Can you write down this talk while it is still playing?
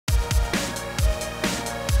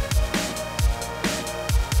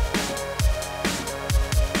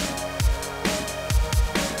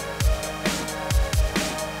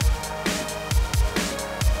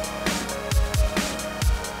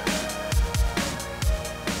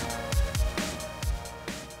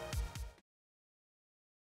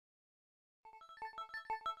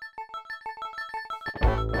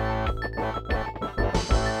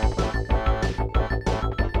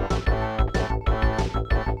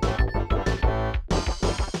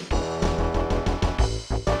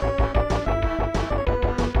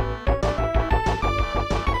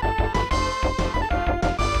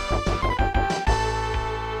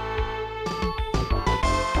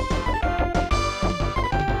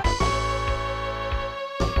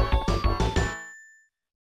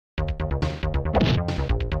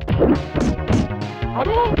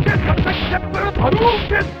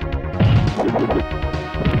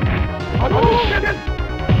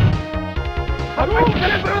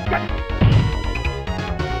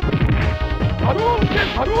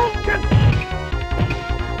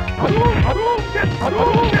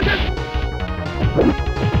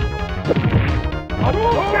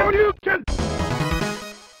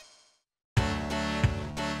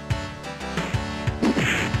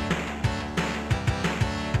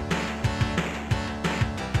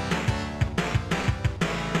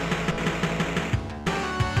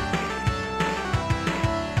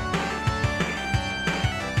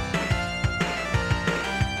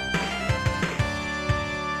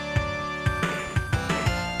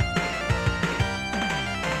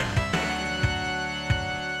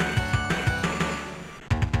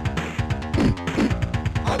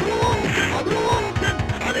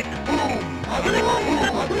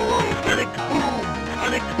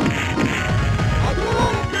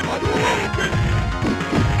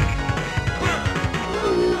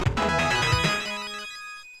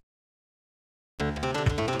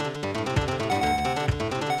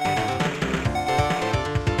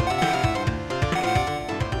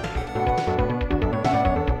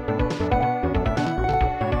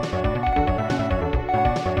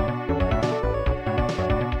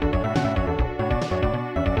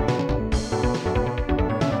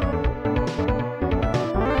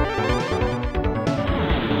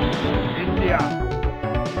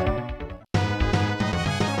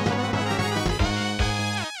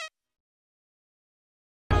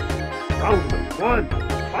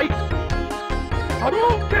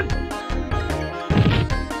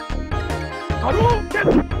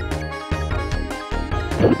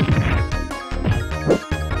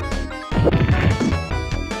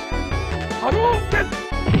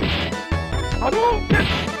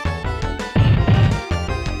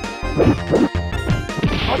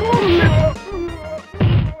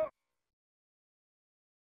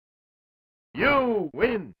You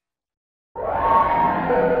win!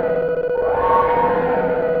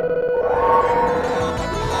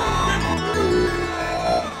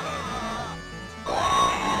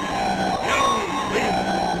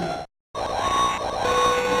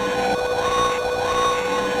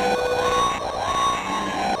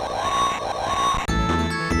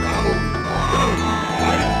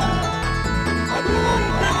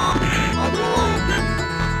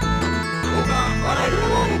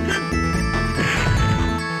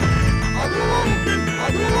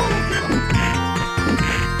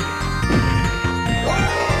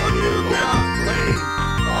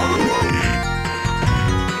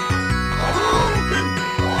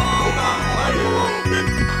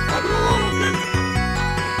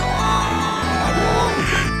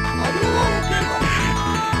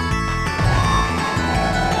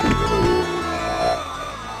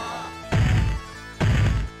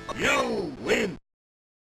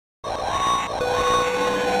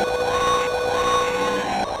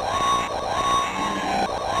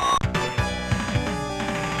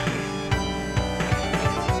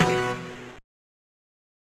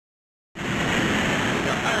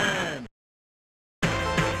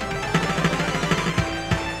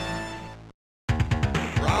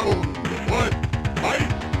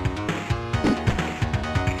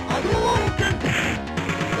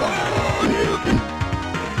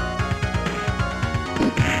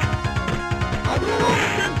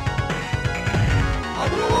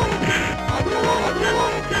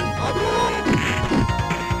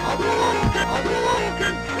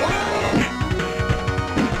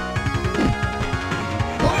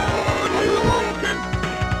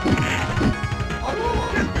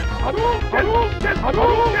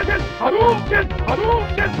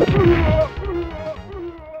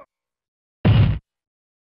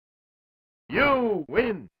 You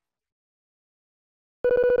win!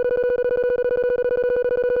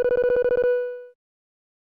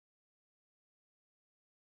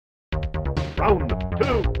 Round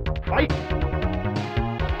 2, fight!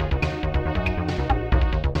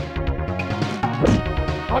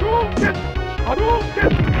 Hadouken!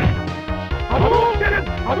 Hadouken! Hadouken!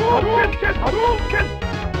 Hadouken! Hadouken!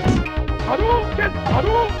 Hadouken! Hadouken!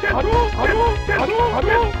 Hadouken! Hadouken! Hadouken!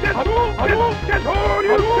 Hadouken! Hadouken!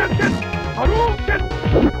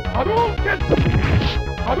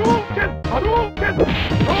 Hadouken! Hadouken! Hadouken!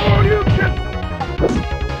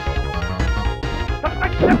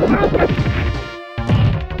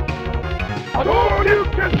 Hadouken! Hadouken!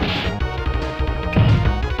 Hadouken!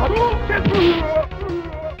 Hadouken!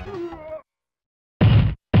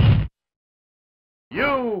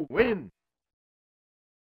 You win!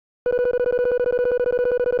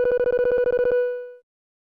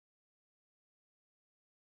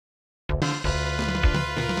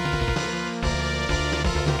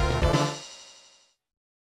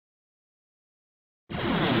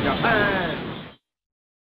 Japan.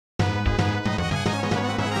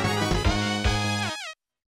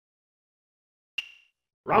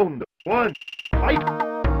 Round 1, fight!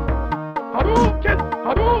 Hadouken!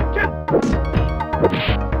 Hadouken!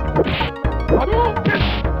 Hadouken!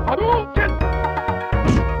 Hadouken!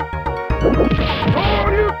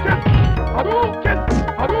 Shoryuken! Hadouken!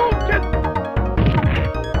 Hadouken!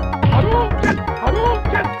 Hadouken!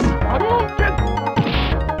 Hadouken! Hadouken!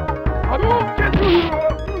 Hadouken!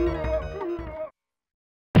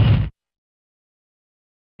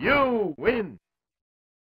 You win!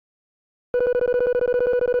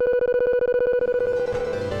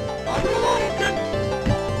 Hadouken!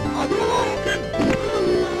 Hadouken!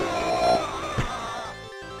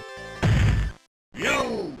 You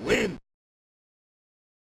win!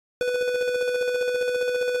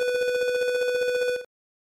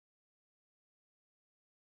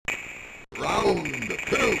 Round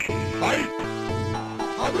 2, fight!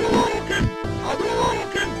 Hadouken!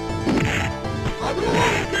 Hadouken!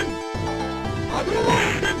 Hadouken! Hadouken!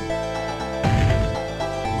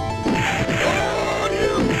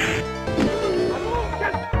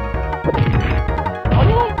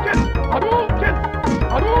 Hadouken! Hadouken!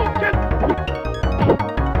 Hadouken!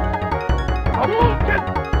 Hadouken!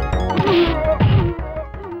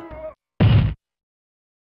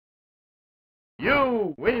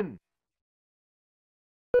 You win!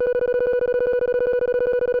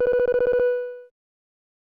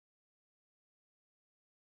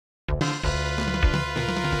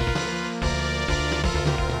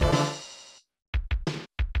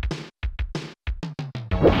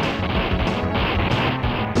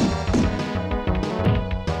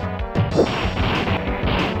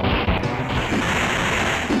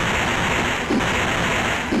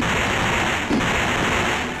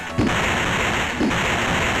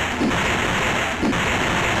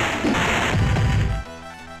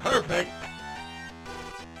 Perfect!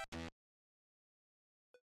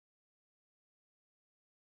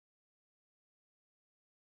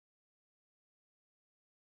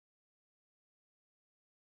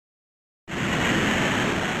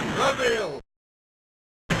 Reveal!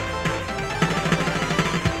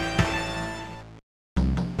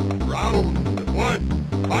 Round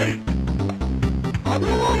 1, fight!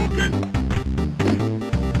 Hadouken!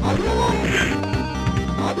 Hadouken!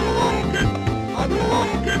 Hadouken!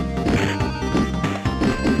 Hadouken!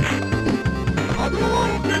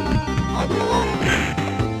 Hadouken! Hadouken!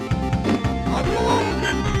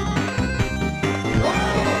 Hadouken!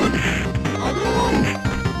 Run! Hadouken!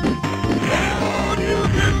 Hadouken!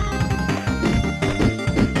 Hadouken!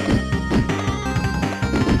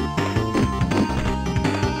 Hadouken!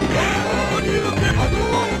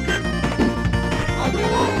 Hadouken!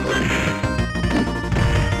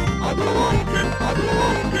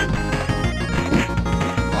 Hadouken!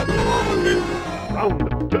 Hadouken! Round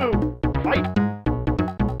 2, fight!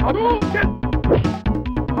 Hadouken!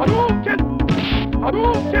 Hadouken!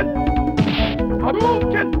 Hadouken!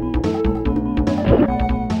 Hadouken!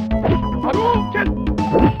 Hadouken!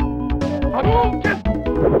 Hadouken! Hadouken!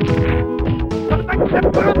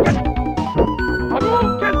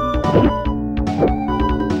 Hadouken!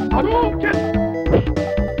 Hadouken!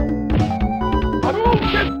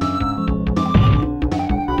 Hadouken!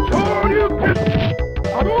 Shoryuken!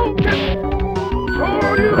 Hadouken!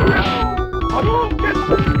 Shoryuken! Hadouken!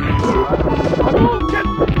 Hadouken!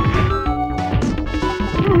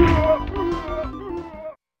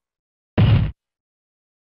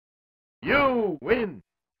 You win!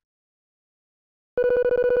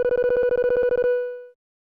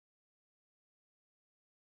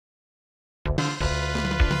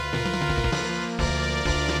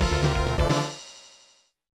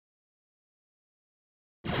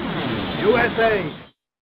 USA!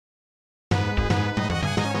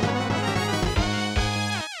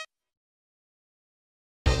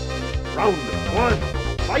 Round 1,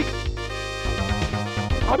 fight!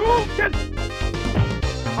 Hadouken!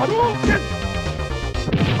 Hadouken!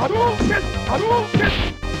 Hadouken! Hadouken!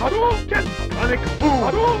 Hadouken! Sonic boom!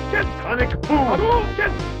 Hadouken! Sonic boom!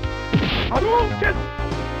 Hadouken! Hadouken!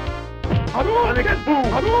 Hadouken! Sonic boom!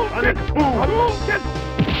 Sonic boom! Hadouken!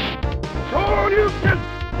 Shoryuken!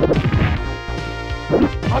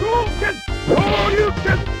 Hadouken!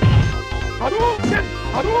 Shoryuken! Hadouken!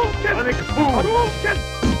 Hadouken! Sonic boom! Hadouken!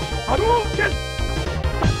 Hadouken!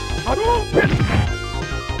 Hadouken!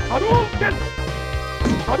 Hadouken!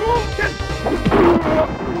 Hadouken!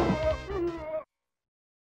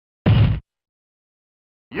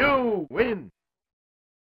 You win!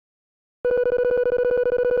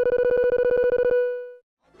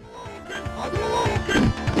 Hadouken!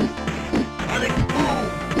 Sonic boom!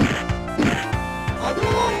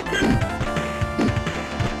 Hadouken!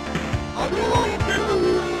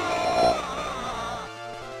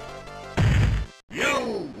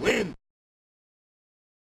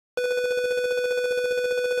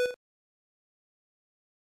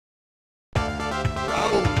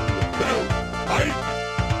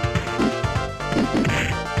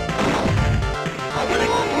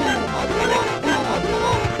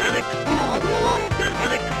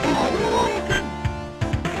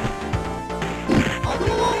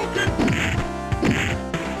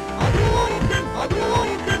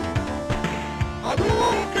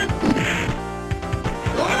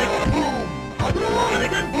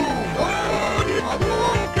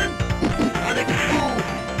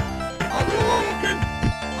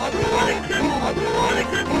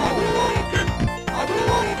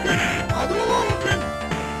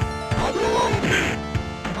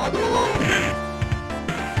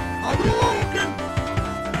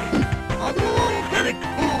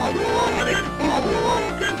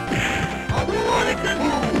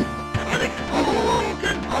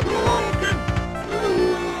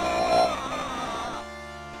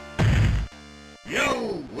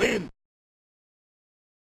 You win!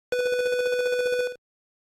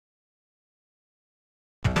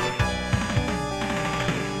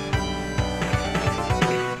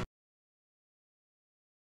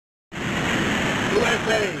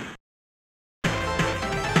 USA!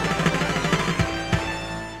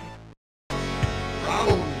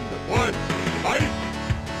 Round one, fight!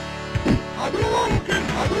 Hadouken!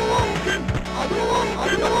 Hadouken!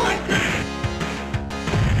 Hadouken! Hadouken!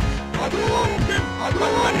 Hadouken!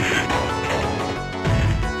 Hadouken!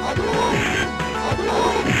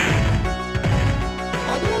 Hadouken!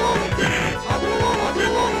 Hadouken!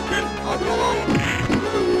 Hadouken! Hadouken!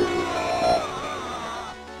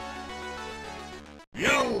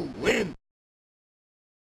 You win!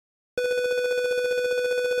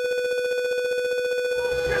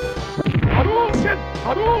 Hadouken!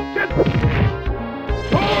 Hadouken!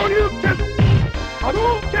 Shoryuken!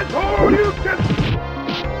 Hadouken! Shoryuken!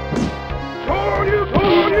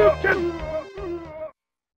 Shoryuken!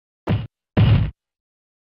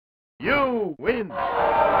 You win!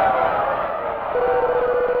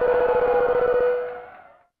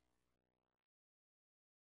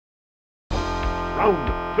 Round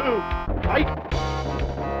two, fight!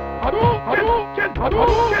 Hadouken!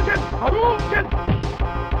 Hadouken! Hadouken! Hadouken!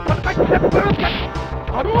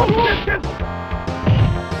 Hadouken!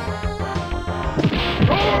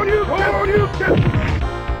 Shoryuken!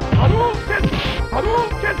 Hadouken!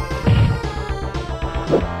 Hadouken!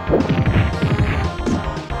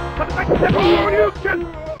 Shoryuken!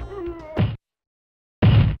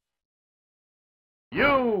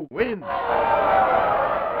 You win!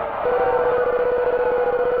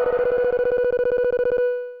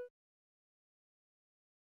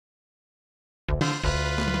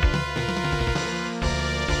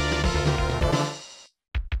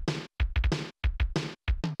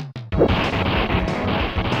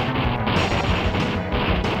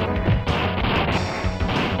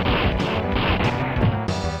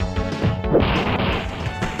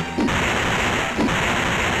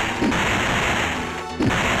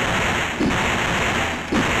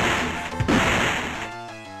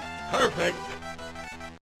 Perfect!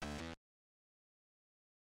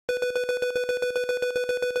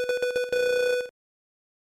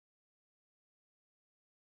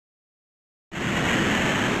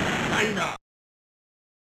 China!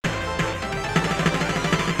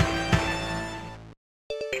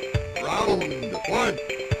 Round one,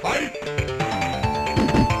 fight!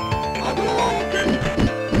 Hadouken!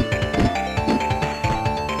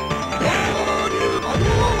 Hadouken!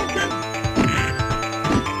 Hadouken!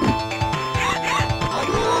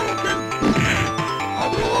 Hadouken!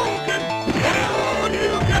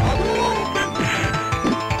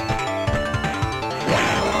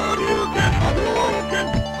 Hadouken! Hadouken!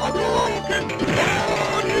 Hadouken! Hadouken!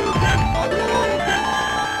 Hadouken!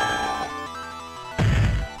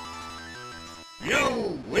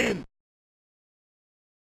 You win!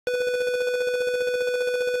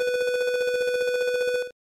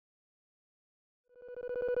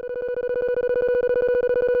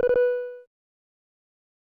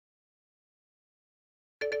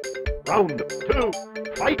 Round two,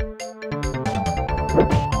 fight!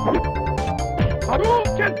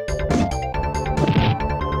 Hadouken!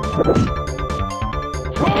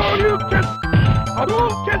 Shoryuken!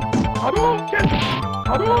 Hadouken! Hadouken!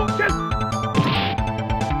 Hadouken!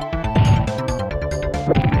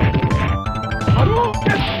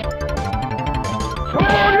 Hadouken!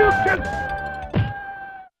 Shoryuken!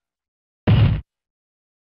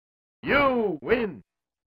 You win!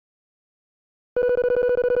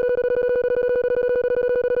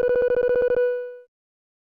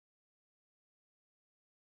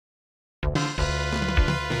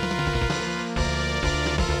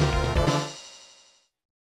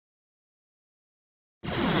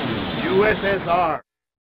 USSR.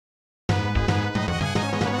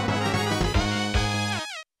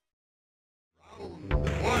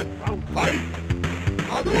 One, fight!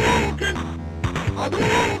 Hadouken!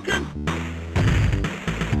 Hadouken!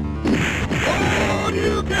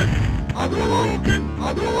 Hadouken! Hadouken!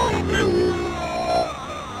 Hadouken!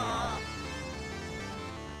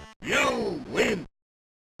 You win!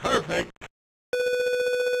 Perfect!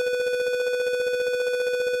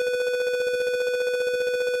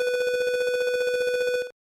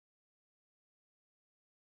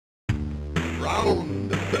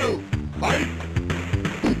 Round two, fight!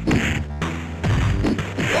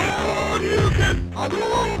 Hadouken!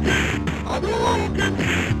 Hadouken! Hadouken!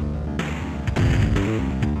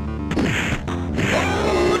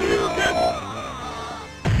 Hadouken!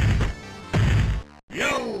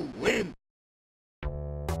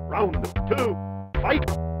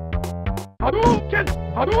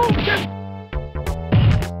 Hadouken!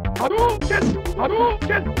 Hadouken!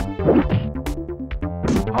 Hadouken!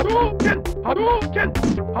 Hadouken! Hadouken!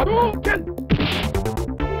 Hadouken!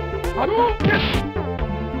 Hadouken!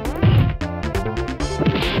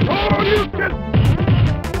 Hadouken!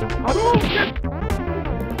 Hadouken!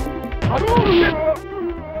 Hadouken!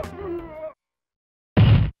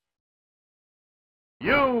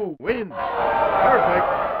 You win! Perfect!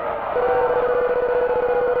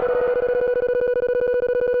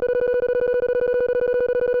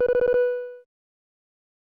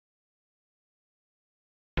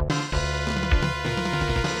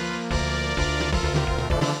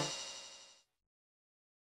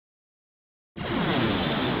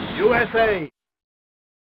 USA!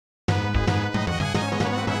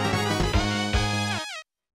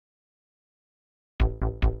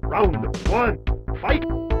 Round 1, fight!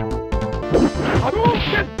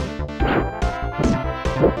 Hadouken!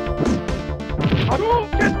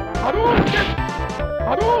 Hadouken! Hadouken!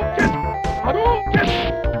 Hadouken! Hadouken!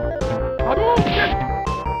 Hadouken!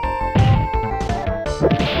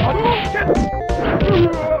 Hadouken!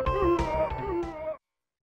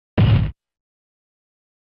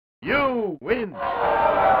 You win!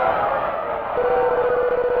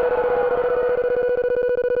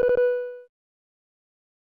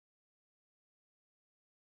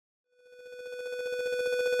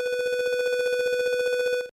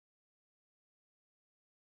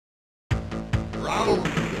 Round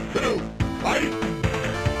 2, fight!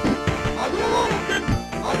 Hadouken!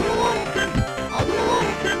 Hadouken! Hadouken!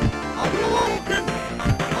 Hadouken! Hadouken!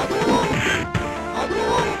 Hadouken!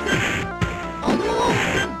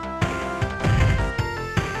 Hadouken!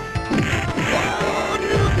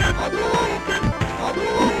 Hadouken!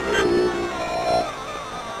 Hadouken!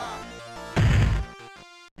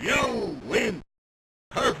 You win!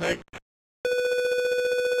 Perfect!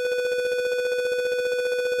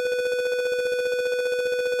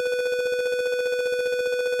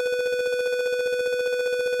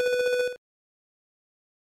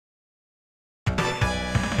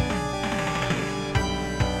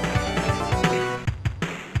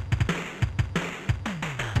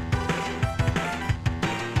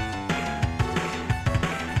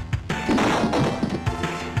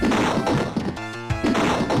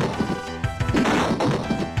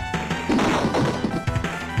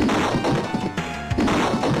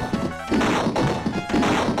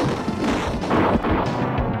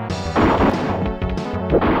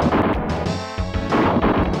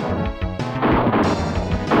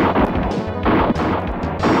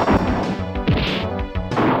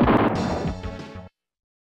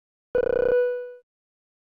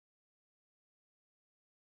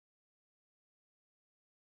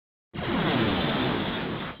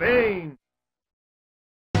 Spain!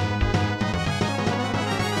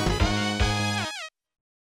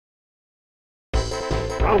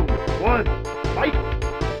 Round 1, fight!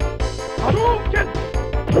 Hadouken!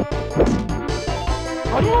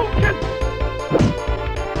 Hadouken!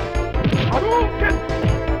 Hadouken!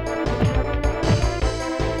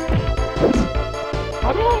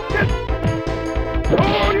 Hadouken!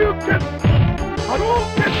 Shoryuken!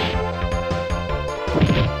 Hadouken!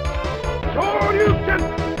 Shoryuken!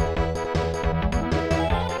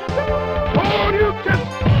 Shoryuken!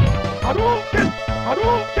 Hadouken!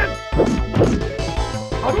 Hadouken!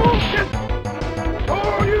 Hadouken!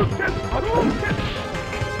 Shoryuken! Hadouken!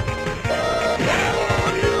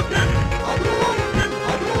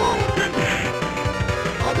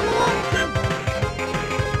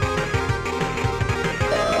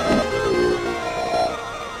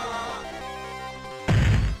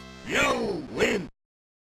 You win!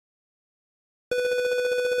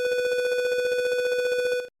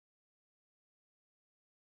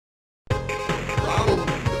 Round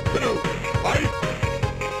 2, fight!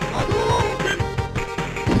 Hadouken!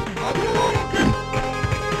 Hadouken! Hadouken!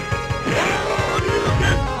 Hadouken!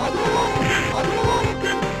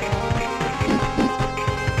 Hadouken!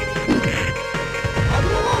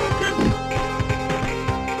 Hadouken!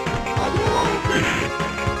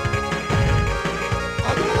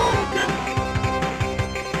 Hadouken!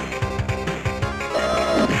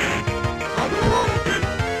 Hadouken!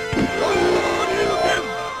 Hadouken!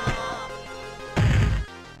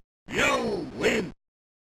 You win!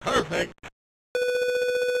 Perfect!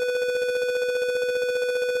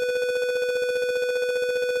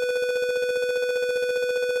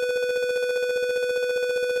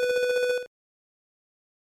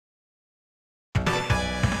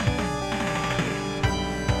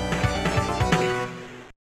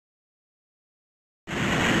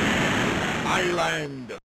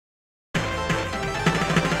 Island!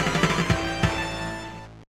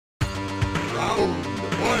 Round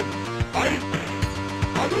 1! Fight!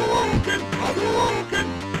 Hadouken! Hadouken!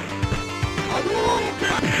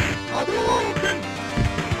 Hadouken! Hadouken!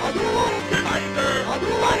 Hadouken! Fighter!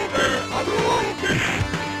 Hadouken! Hadouken!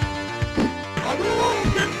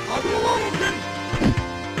 Hadouken! Hadouken!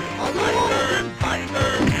 Hadouken!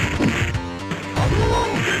 Fighter!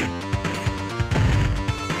 Hadouken!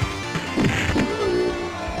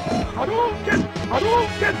 Hadouken!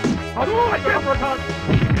 Hadouken! Hadouken! Uppercut!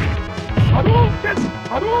 Hadouken!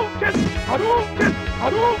 Hadouken! Hadouken!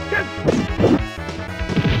 Hadouken!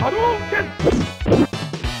 Hadouken!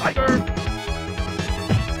 Tiger!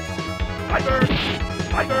 Tiger!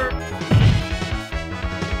 Tiger!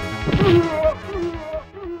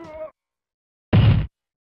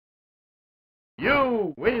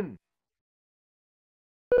 You win!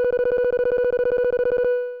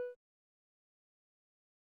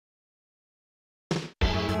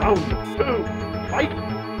 Round 2, fight!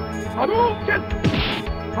 Hadouken!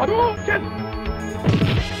 Hadouken!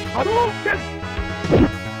 Hadouken!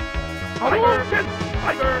 Hadouken!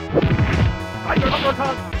 Tiger! Tiger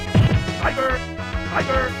uppercut! Tiger!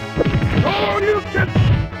 Tiger! Hadouken!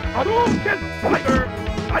 Hadouken! Tiger!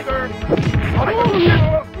 Tiger! Hadouken!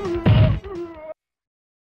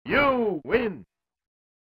 You win!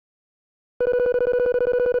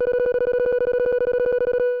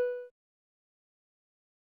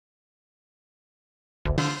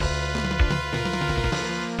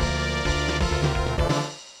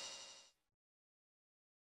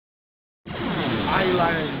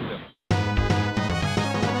 Island.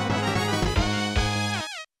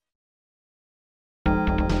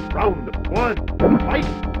 Round 1, fight!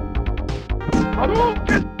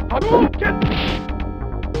 Hadouken! Hadouken!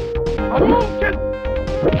 Hadouken!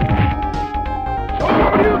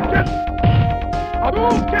 Hadouken! Hadouken!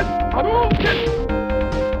 Hadouken!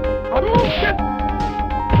 Hadouken!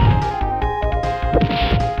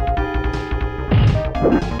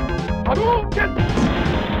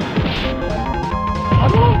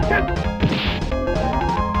 Hadouken! Hadouken!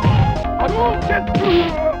 Hadouken!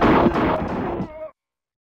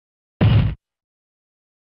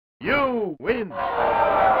 You win!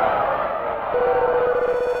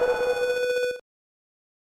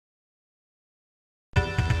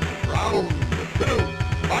 Round 2,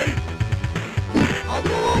 fight!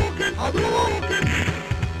 Hadouken! Hadouken!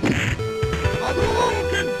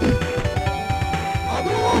 Hadouken!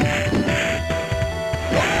 Hadouken! Hadouken!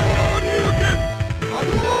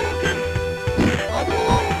 Hadouken!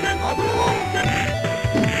 Hadouken! Hadouken!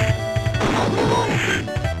 Hadouken!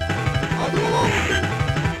 Hadouken!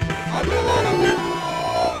 Hadouken!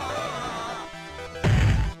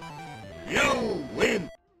 You win!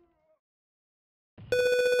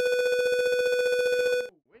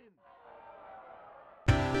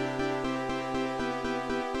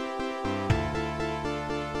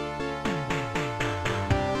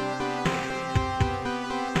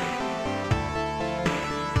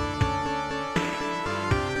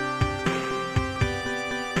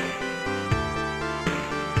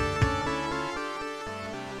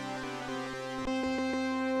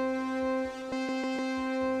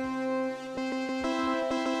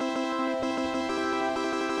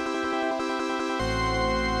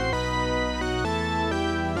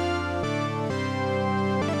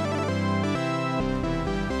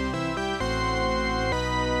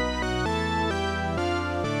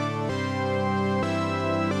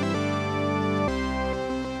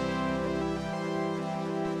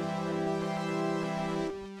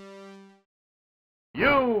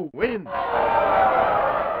 You win!